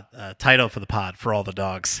 title for the pod: For All the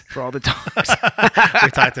Dogs. For all the dogs.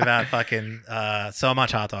 We've talked about fucking so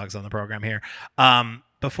much hot dogs on the program here.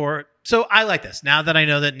 So I like this. Now that I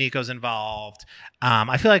know that Nico's involved,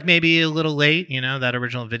 I feel like maybe a little late. That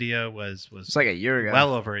original video was it's like a year ago.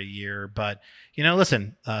 Well over a year. But,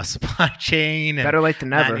 listen, supply chain and better late than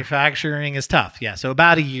never. Manufacturing is tough. Yeah. So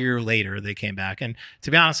about a year later, they came back. And to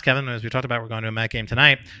be honest, Kevin, as we talked about, we're going to a Met game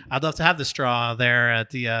tonight. I'd love to have the straw there at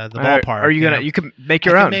the ballpark. Are you going to? You can make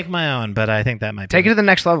your own. I can make my own, but I think that might take it to the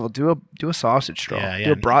next level. Do a sausage straw. Yeah,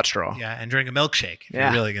 do a brat straw. Yeah, and drink a milkshake if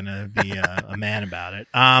you're really going to be a man about it.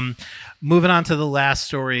 Moving on to the last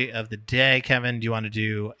story of the day, Kevin, do you want to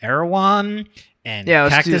do Erewhon and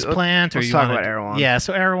Cactus Plant? Let's talk about Erewhon. Yeah,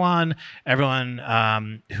 so Erewhon,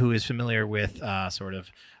 everyone who is familiar with sort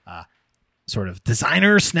of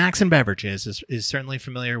designer snacks and beverages is certainly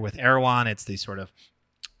familiar with Erewhon. It's the sort of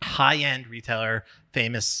high-end retailer,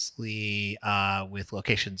 famously with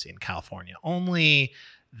locations in California only.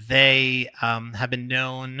 They have been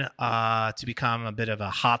known to become a bit of a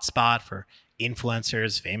hotspot for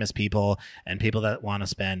influencers, famous people, and people that want to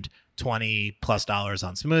spend $20+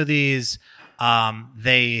 on smoothies.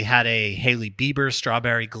 They had a Hailey Bieber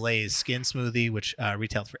strawberry glazed skin smoothie, which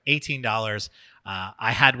retailed for $18.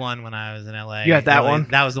 I had one when I was in LA. You had that one?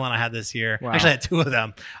 That was the one I had this year. Wow. Actually, I had two of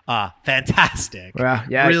them. Fantastic.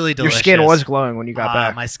 Yeah, really delicious. Your skin was glowing when you got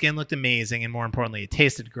back. My skin looked amazing, and more importantly, it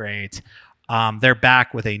tasted great. They're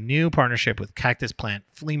back with a new partnership with Cactus Plant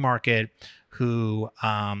Flea Market, who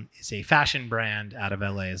is a fashion brand out of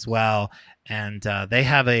LA as well. And they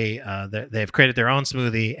have they've created their own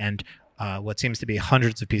smoothie and what seems to be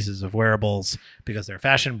hundreds of pieces of wearables because they're a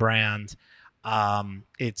fashion brand.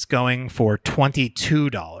 It's going for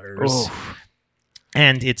 $22. Oof.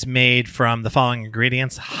 And it's made from the following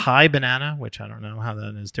ingredients: high banana, which I don't know how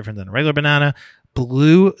that is different than a regular banana,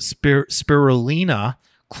 blue spirulina,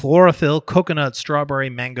 chlorophyll, coconut, strawberry,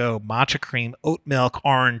 mango, matcha cream, oat milk,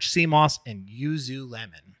 orange, sea moss, and yuzu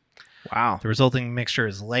lemon. Wow. The resulting mixture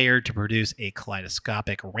is layered to produce a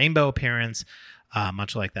kaleidoscopic rainbow appearance.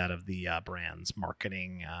 much like that of the brand's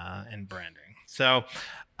marketing and branding. So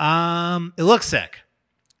it looks sick.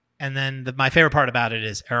 And then my favorite part about it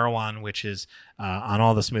is Erewhon, which is on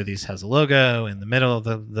all the smoothies has a logo in the middle of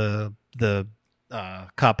the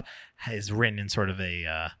cup, is written in sort of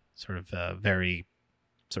a very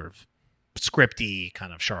sort of scripty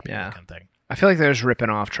kind of Sharpie looking thing. I feel like there's ripping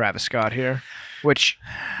off Travis Scott here, which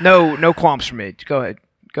no qualms for me. Go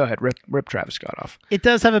ahead, rip Travis Scott off. It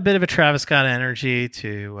does have a bit of a Travis Scott energy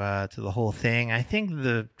to the whole thing. I think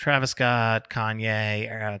the Travis Scott,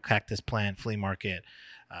 Kanye, Cactus Plant, Flea Market,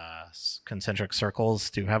 concentric circles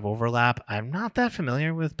do have overlap. I'm not that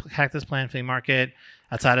familiar with Cactus Plant, Flea Market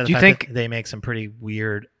outside of the fact that they make some pretty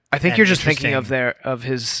weird. I think you're just thinking of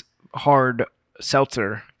his hard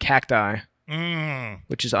seltzer Cacti,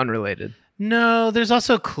 which is unrelated. No, there's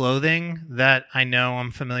also clothing that I know I'm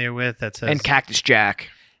familiar with that says and Cactus Jack.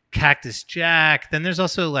 Cactus Jack. Then there's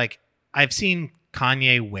also I've seen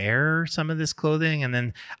Kanye wear some of this clothing, and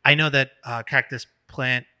then I know that Cactus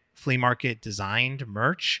Plant Flea Market designed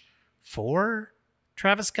merch for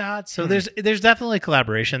Travis Scott. So there's definitely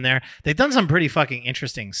collaboration there. They've done some pretty fucking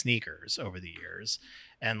interesting sneakers over the years,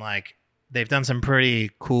 and they've done some pretty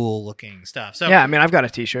cool looking stuff. So yeah, I mean, I've got a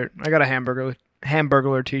T-shirt. I got a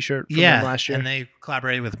Hamburglar T-shirt from them last year. And they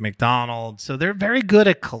collaborated with McDonald's. So they're very good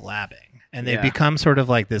at collabing. And they've become sort of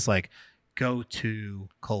this go-to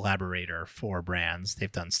collaborator for brands.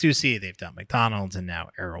 They've done Stussy, they've done McDonald's, and now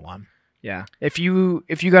Erewhon. Yeah. If you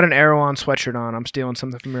got an Erewhon sweatshirt on, I'm stealing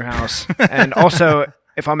something from your house. And also,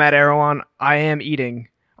 if I'm at Erewhon, I'm eating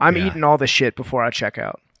all the shit before I check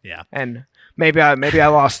out. Yeah. And maybe I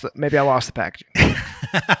lost the packaging.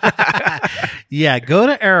 Yeah, go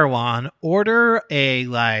to Erewhon, order a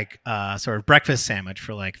sort of breakfast sandwich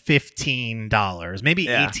for $15, maybe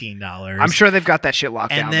 $18. I'm sure they've got that shit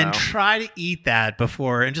locked down. And then try to eat that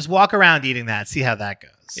before, and just walk around eating that. See how that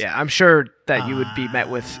goes. Yeah, I'm sure that you would be met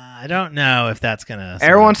with. I don't know if that's gonna.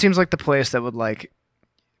 Erewhon seems like the place that would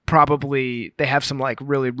probably they have some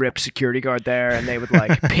really ripped security guard there, and they would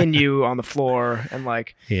pin you on the floor and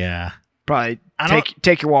probably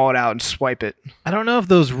take your wallet out and swipe it. I don't know if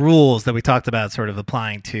those rules that we talked about sort of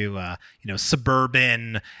applying to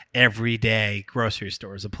suburban everyday grocery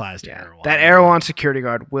stores applies to Erewhon. That Erewhon security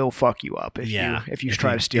guard will fuck you up if you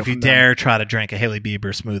try to steal. If you dare try to drink a Hailey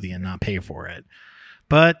Bieber smoothie and not pay for it.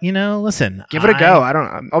 But listen, give it a go. I don't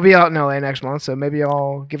know. I'll be out in LA next month, so maybe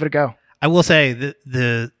I'll give it a go. I will say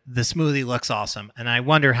the smoothie looks awesome, and I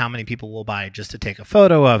wonder how many people will buy it just to take a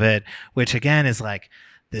photo of it, which again is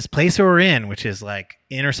this place we're in, which is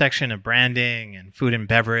intersection of branding and food and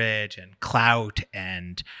beverage and clout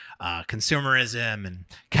and consumerism and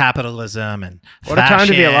capitalism and what fashion. A time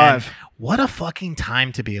to be alive. What a fucking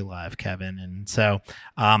time to be alive, Kevin. And so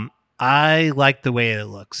I like the way it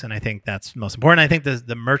looks, and I think that's most important. I think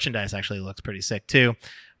the merchandise actually looks pretty sick too.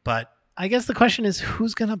 But I guess the question is,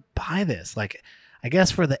 who's going to buy this? I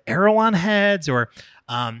guess for the Erewhon heads, or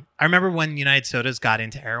I remember when United Sodas got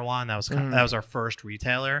into Erewhon, that was our first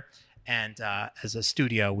retailer. And as a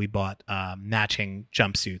studio, we bought matching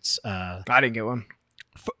jumpsuits. I didn't get one.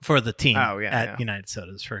 For the team at United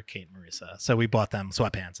Sodas for Kate and Marisa. So we bought them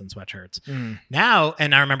sweatpants and sweatshirts. Now,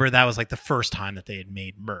 and I remember that was the first time that they had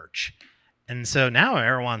made merch. And so now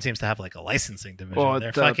Erewhon seems to have a licensing division. Well,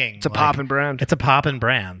 it's a poppin' brand. It's a poppin'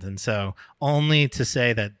 brand. And so only to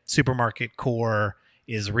say that supermarket core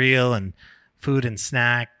is real and food and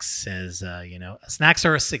snacks is, snacks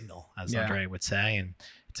are a signal, as Andre would say. And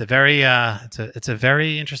it's a very, it's a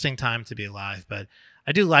very interesting time to be alive, but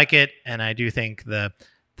I do like it. And I do think the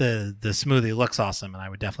smoothie looks awesome, and I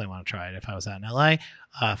would definitely want to try it if I was out in LA.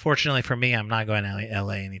 Fortunately for me, I'm not going to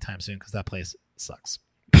LA anytime soon because that place sucks.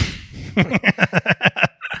 All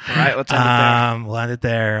right, let's end it there. We'll end it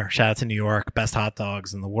there. Shout out to New York, best hot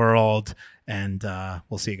dogs in the world, and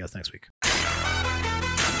we'll see you guys next week.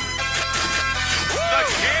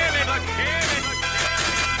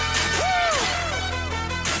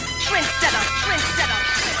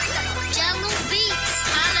 Jungle Beats,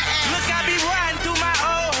 look, I be riding through my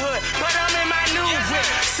old hood, but I'm in my new whip.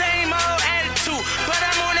 Same old attitude, but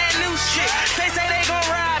I'm on that new shit. They say they gon'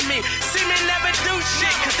 ride me, see me never do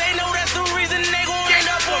shit, cause they know that's the reason they gon' end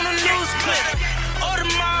up on the news clip.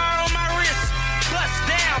 Audemars on my wrist, bust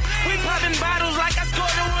down. We popping bottles like I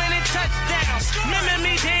scored a winning touchdown. Remember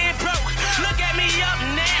me dead broke, look at me up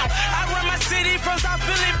now. I run my city from South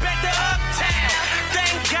Philly back to Uptown.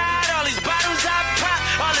 Thank God all these bottles I pop,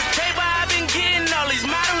 all this paper I've been getting, all these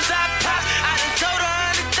models I pop. I done sold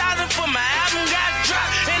 100,000 for my album got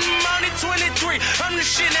dropped. And I'm only 23, I'm the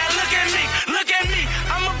shit, now look at me,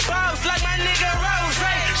 I'm a boss like my nigga Rose.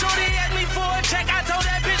 Shorty asked me for a check, I told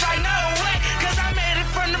that bitch no way, cause I'm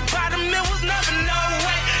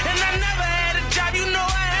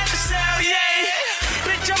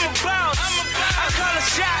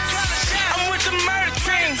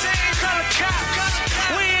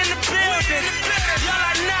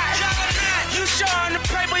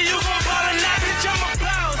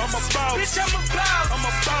Bitch, I'm a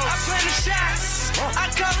boss. I plan the shots. I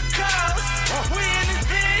call the calls. We in this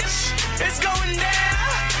bitch. It's going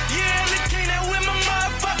down. Yeah, the king that with my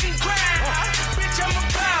motherfucking crown. Bitch, I'm a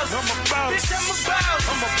boss. Bitch, I'm a boss. Bitch, I'm a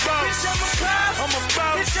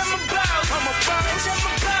boss. Bitch,